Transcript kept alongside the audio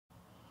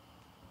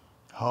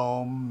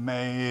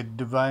Homemade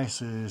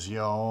devices,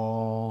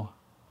 y'all.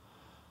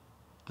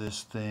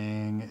 This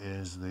thing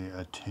is the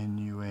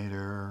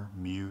attenuator,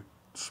 mute,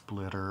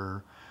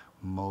 splitter,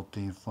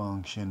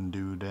 multifunction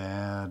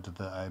doodad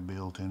that I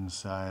built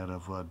inside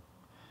of a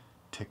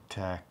Tic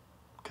Tac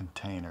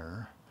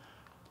container.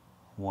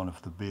 One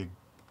of the big,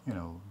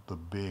 the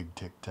big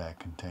Tic Tac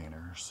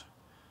containers.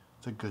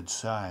 It's a good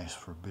size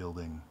for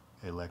building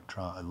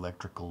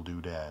electrical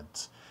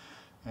doodads.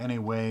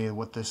 Anyway,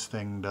 what this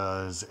thing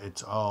does,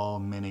 it's all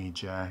mini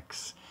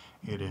jacks.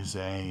 It is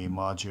a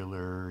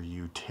modular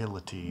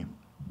utility.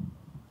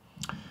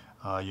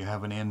 You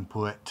have an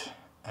input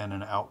and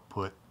an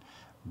output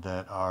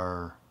that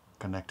are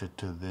connected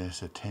to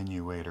this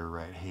attenuator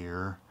right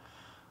here.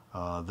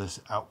 This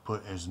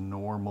output is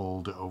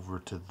normaled over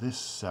to this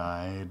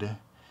side,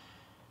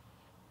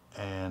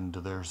 and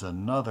there's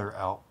another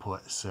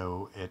output,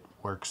 so it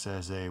works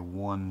as a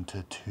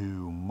 1-to-2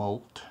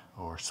 mult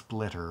or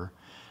splitter,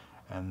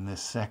 and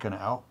this second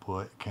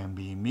output can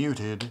be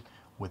muted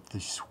with the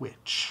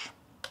switch.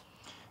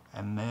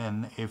 And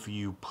then if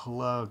you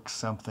plug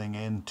something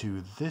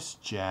into this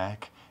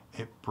jack,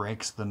 it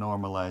breaks the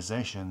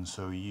normalization,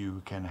 so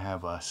you can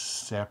have a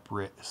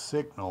separate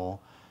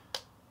signal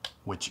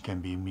which can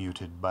be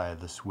muted by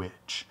the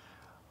switch.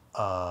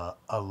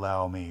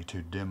 Allow me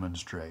to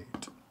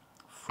demonstrate.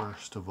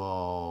 First of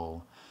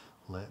all,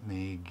 let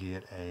me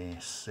get a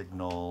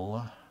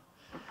signal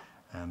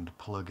and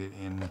plug it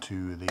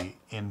into the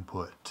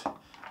input.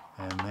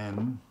 And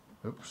then,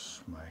 oops,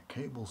 my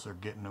cables are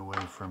getting away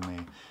from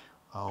me.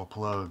 I'll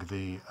plug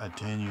the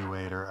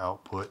attenuator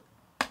output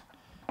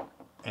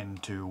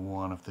into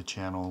one of the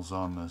channels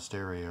on the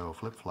stereo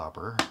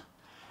flip-flopper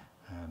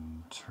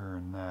and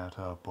turn that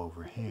up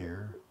over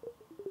here.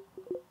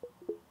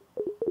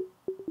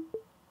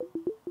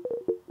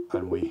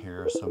 And we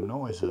hear some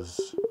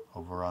noises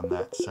over on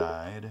that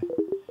side.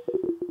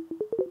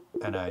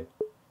 And I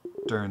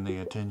turn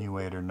the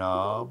attenuator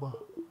knob.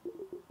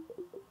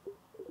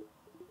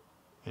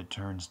 It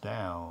turns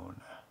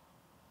down.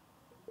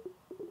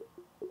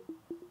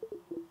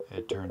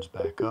 It turns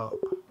back up.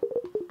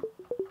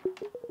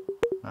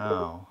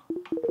 Now,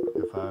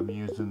 if I'm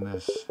using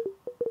this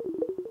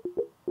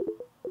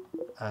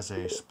as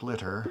a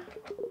splitter,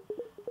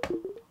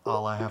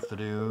 all I have to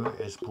do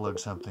is plug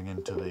something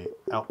into the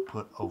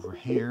output over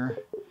here,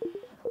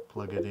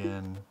 plug it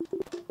in,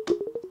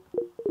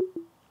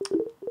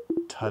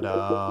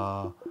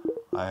 ta-da!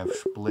 I have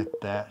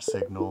split that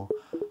signal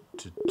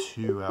to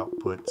 2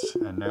 outputs,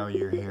 and now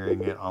you're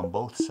hearing it on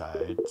both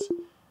sides,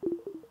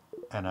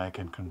 and I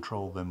can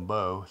control them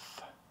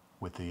both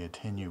with the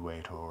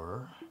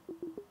attenuator.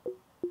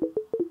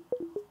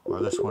 Or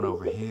this one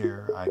over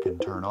here I can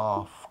turn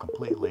off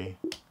completely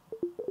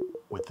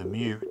with the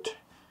mute,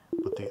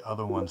 but the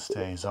other one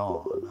stays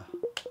on.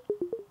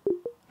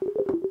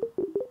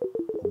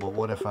 But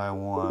what if I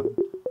want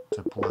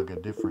to plug a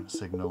different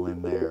signal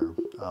in there?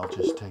 I'll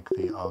just take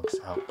the aux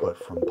output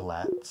from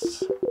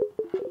Platts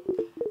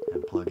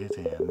and plug it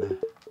in.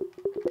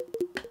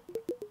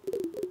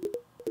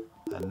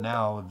 And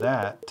now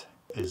that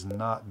is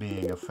not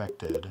being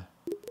affected.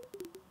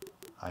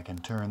 I can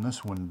turn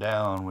this one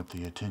down with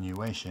the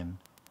attenuation.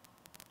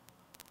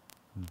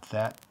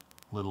 That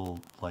little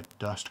like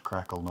dust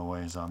crackle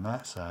noise on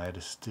that side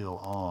is still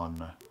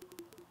on.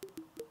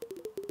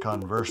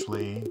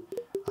 Conversely,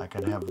 I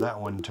can have that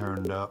one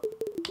turned up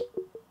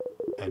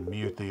and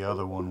mute the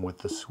other one with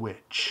the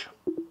switch.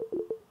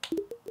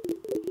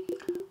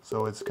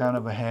 So it's kind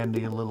of a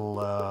handy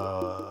little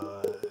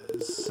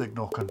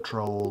signal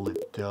control.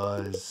 It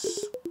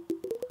does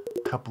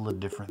a couple of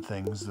different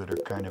things that are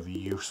kind of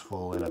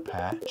useful in a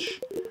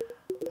patch.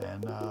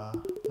 And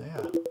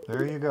yeah,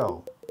 there you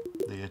go.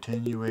 The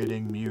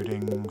attenuating,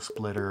 muting,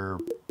 splitter,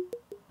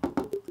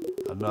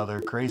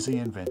 another crazy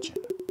invention.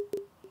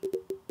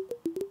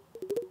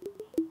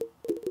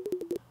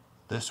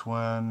 This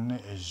one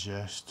is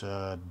just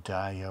a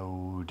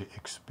diode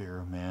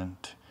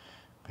experiment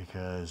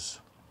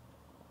because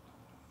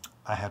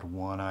I had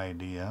one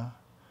idea,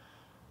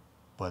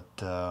 but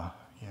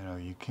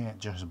you can't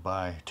just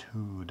buy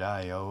 2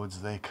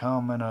 diodes. They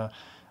come in a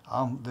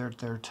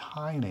they're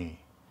tiny,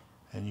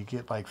 and you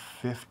get like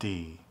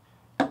 50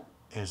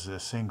 is a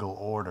single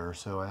order,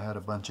 so I had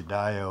a bunch of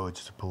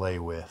diodes to play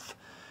with.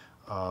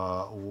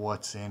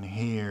 What's in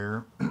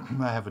here?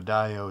 I have a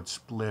diode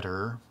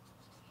splitter,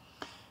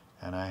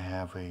 and I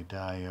have a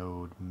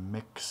diode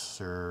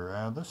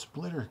mixer. The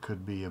splitter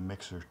could be a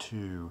mixer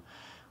too,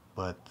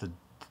 but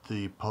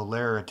the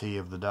polarity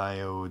of the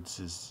diodes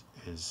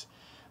is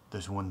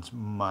this one's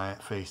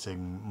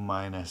facing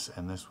minus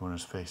and this one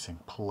is facing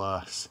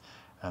plus,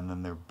 and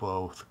then they're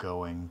both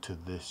going to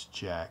this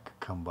jack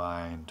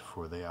combined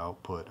for the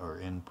output or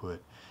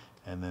input,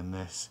 and then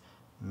this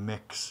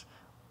mix,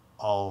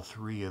 all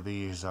 3 of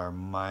these are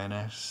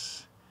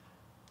minus,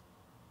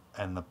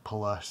 and the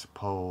plus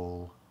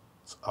poles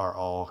are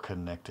all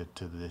connected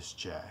to this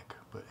jack.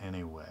 But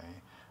anyway,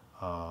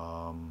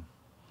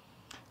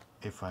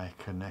 if I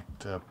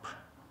connect up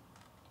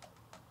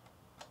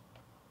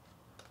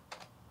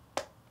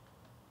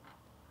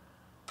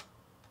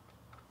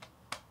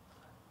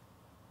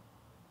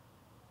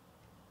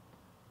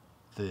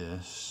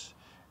this,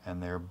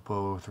 and they're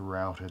both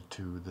routed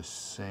to the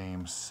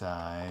same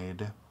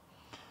side,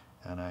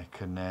 and I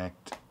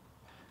connect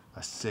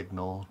a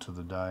signal to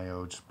the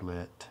diode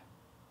split.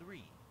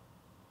 3,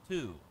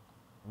 2,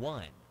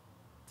 1,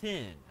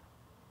 10,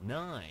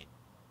 9,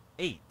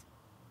 8,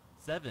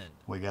 7.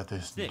 We got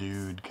this 6,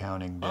 dude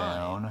counting 5,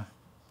 down.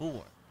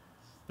 4,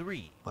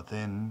 3, But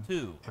then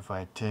 2, if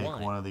I take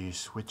 1, one of these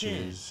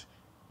switches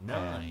 10,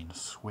 9, and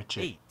switch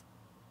it, 8,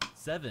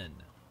 7,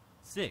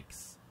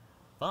 6,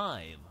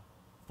 5,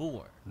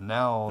 4.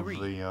 now 3,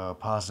 the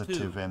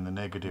positive 2, and the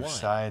negative 1,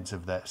 sides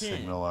of that 10,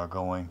 signal are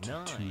going to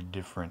 9, two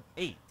different,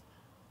 8,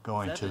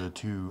 going to 7, the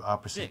two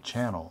opposite 6,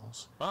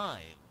 channels. 5,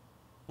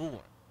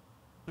 4,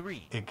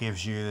 3, It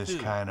gives you this 2,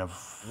 kind of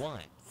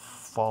 1,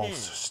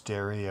 false 10,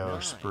 stereo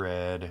 9,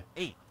 spread,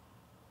 8,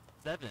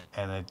 7,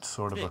 and it's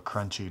sort of a 6,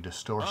 crunchy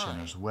distortion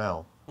 5, as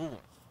well. 4,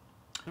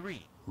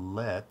 3,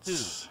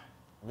 Let's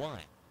 2, 1,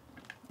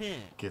 10,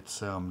 get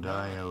some 9,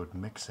 diode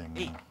mixing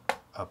 8,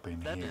 up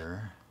in 7,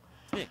 here.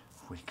 6,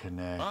 We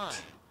connect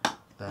 5,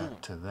 that 4,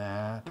 to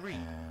that, 3,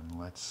 and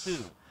let's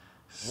 2,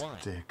 1,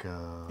 stick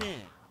a 10,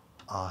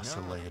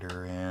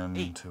 oscillator 9,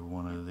 8, into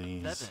one of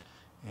these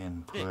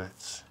 7,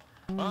 inputs.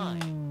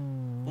 5,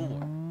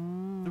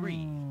 4,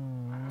 3,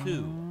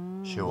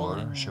 2, Sure,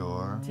 1,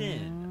 sure.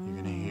 10, You're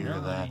gonna hear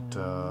 9, that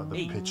the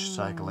 8, pitch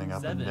cycling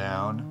up and 7,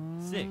 down.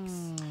 6,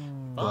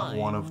 But 5,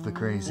 one of the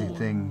crazy 4,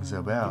 things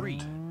about 3,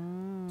 2,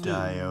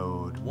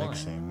 diode 1,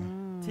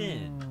 mixing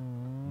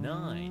 10,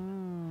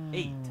 9,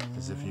 8,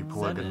 is if you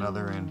plug 7,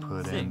 another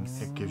input in,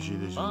 6, it gives you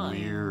this 5,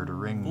 weird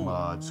ring 4,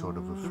 mod sort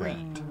of 3,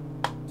 effect.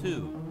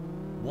 2,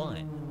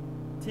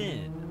 1,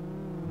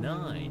 10,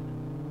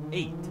 9,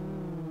 8,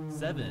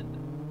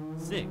 7,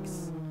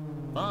 6,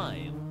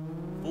 5,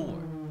 4,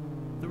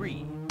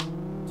 3,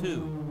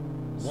 2,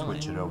 1.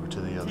 Switch it over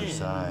to the other 10,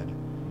 side.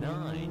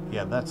 9,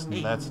 Yeah, that's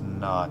 8,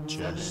 not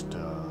just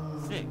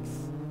 6,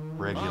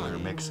 regular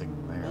 5,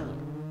 mixing there.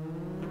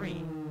 4,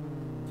 3,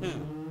 2,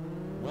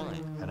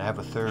 1. And I have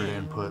a third 10,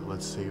 input.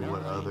 Let's see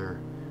what 9, other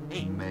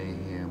 8,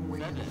 mayhem we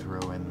can 7,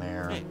 throw in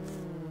there. 6,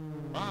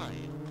 5,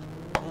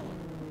 4,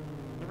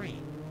 3,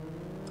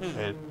 2,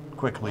 It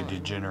quickly 1,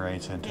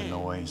 degenerates into 10,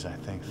 noise. I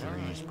think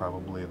 3 is 9,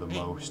 probably the 8,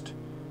 most.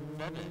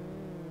 7,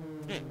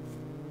 6,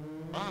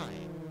 5,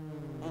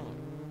 4,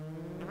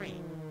 3,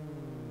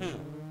 2,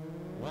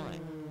 1.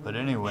 But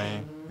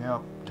anyway,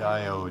 yep,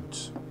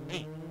 diodes.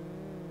 8,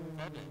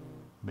 7.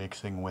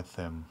 Mixing with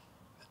them.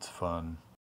 It's fun.